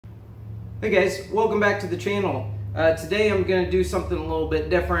Hey guys, welcome back to the channel. Today I'm going to do something a little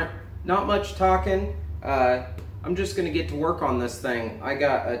bit different. Not much talking. I'm just going to get to work on this thing. I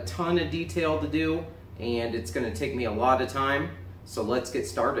got a ton of detail to do and it's going to take me a lot of time. So let's get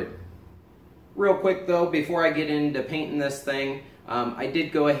started. Real quick though, before I get into painting this thing, I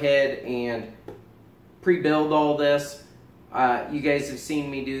did go ahead and pre-build all this. You guys have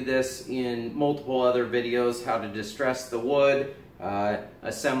seen me do this in multiple other videos, how to distress the wood,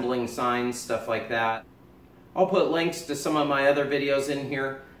 assembling signs, stuff like that. I'll put links to some of my other videos in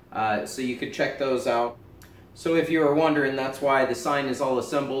here so you could check those out. So if you were wondering, that's why the sign is all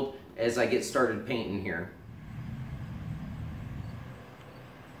assembled as I get started painting here.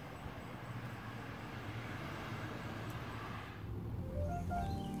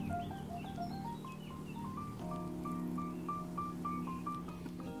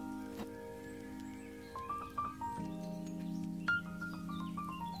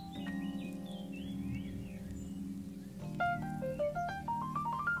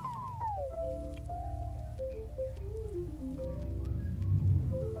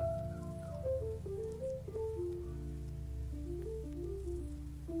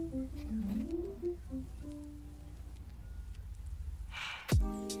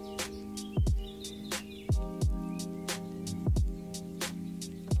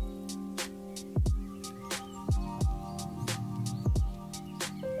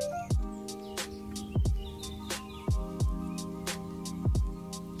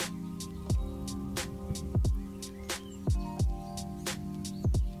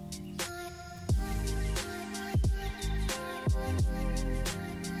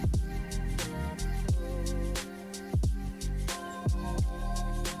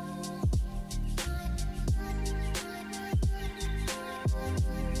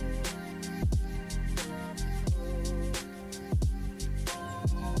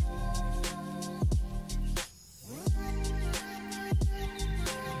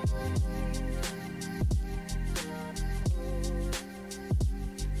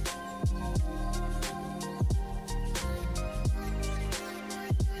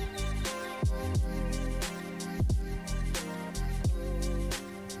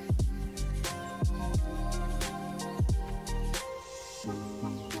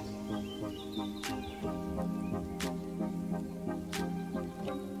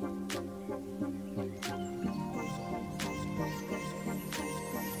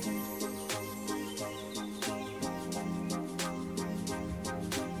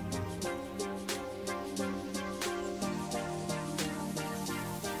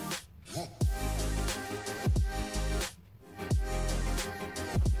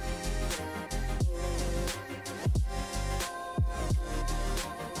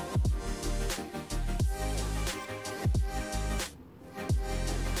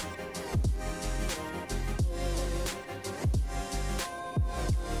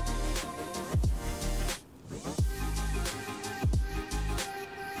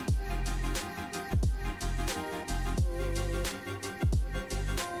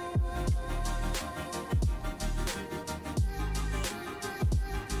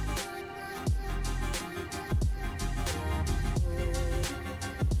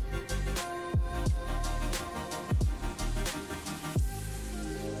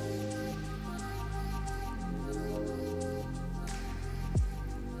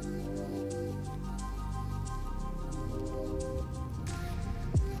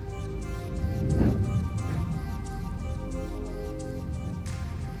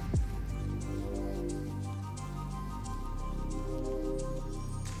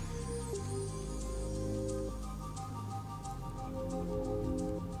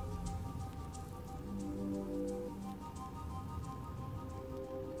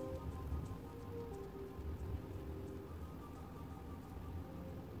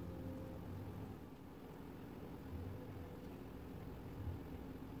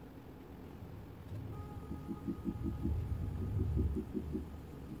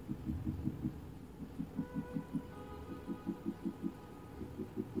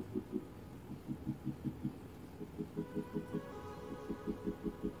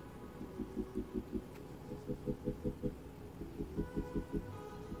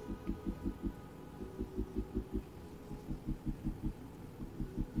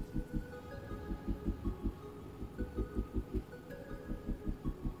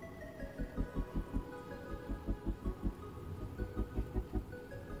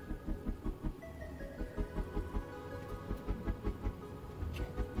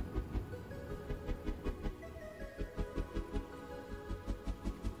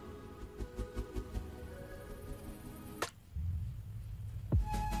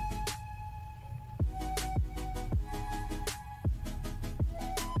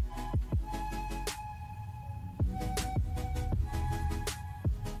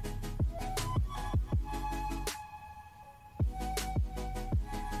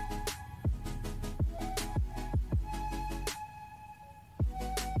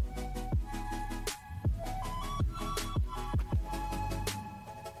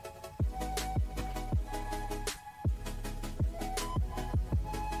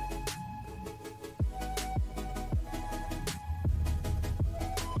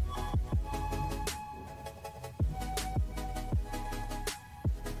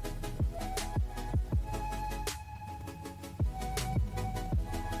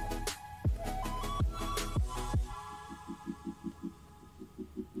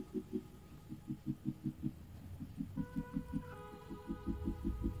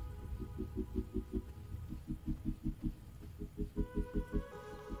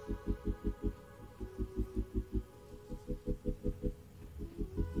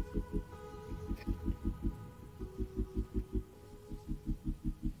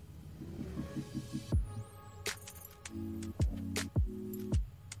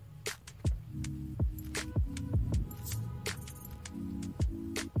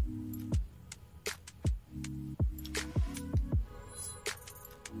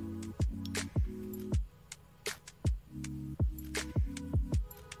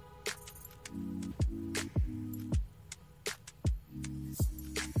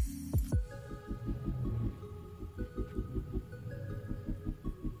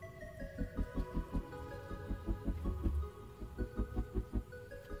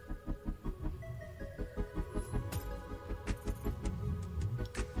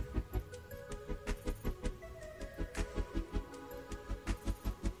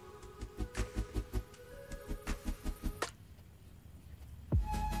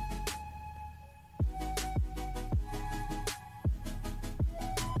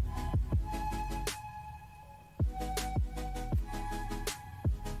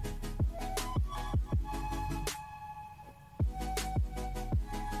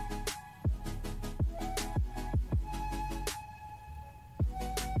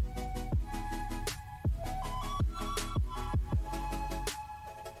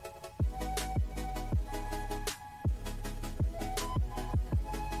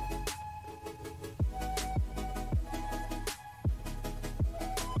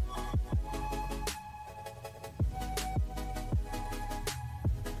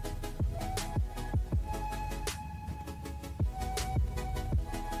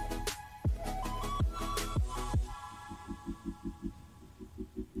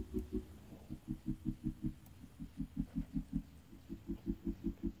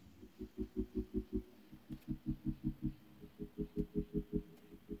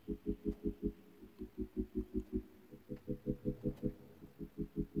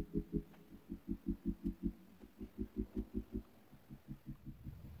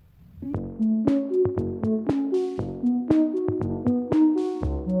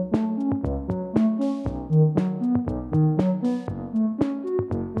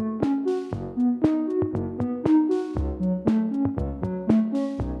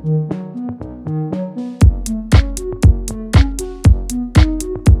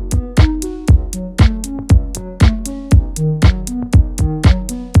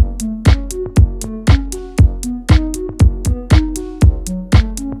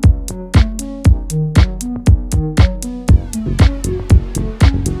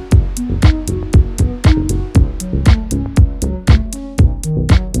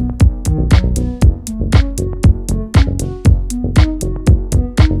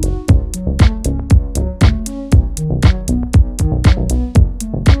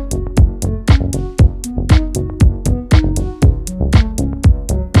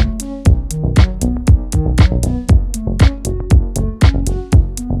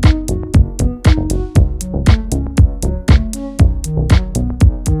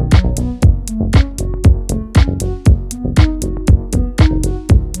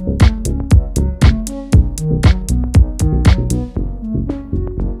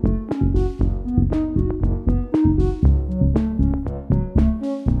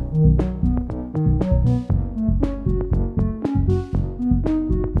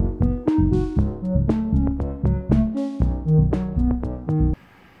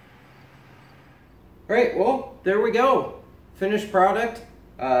 we go. Finished product.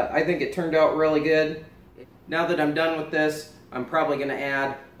 I think it turned out really good. Now that I'm done with this, I'm probably going to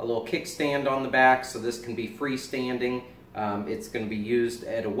add a little kickstand on the back so this can be freestanding. It's going to be used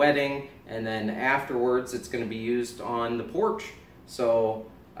at a wedding, and then afterwards it's going to be used on the porch. So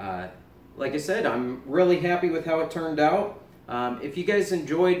like I said, I'm really happy with how it turned out. If you guys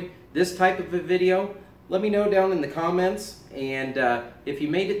enjoyed this type of a video, let me know down in the comments, and if you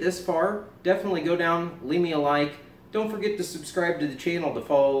made it this far, definitely go down, leave me a like. Don't forget to subscribe to the channel to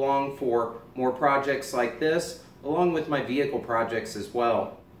follow along for more projects like this, along with my vehicle projects as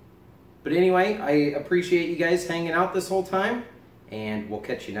well. But anyway, I appreciate you guys hanging out this whole time, and we'll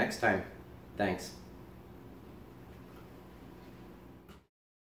catch you next time. Thanks.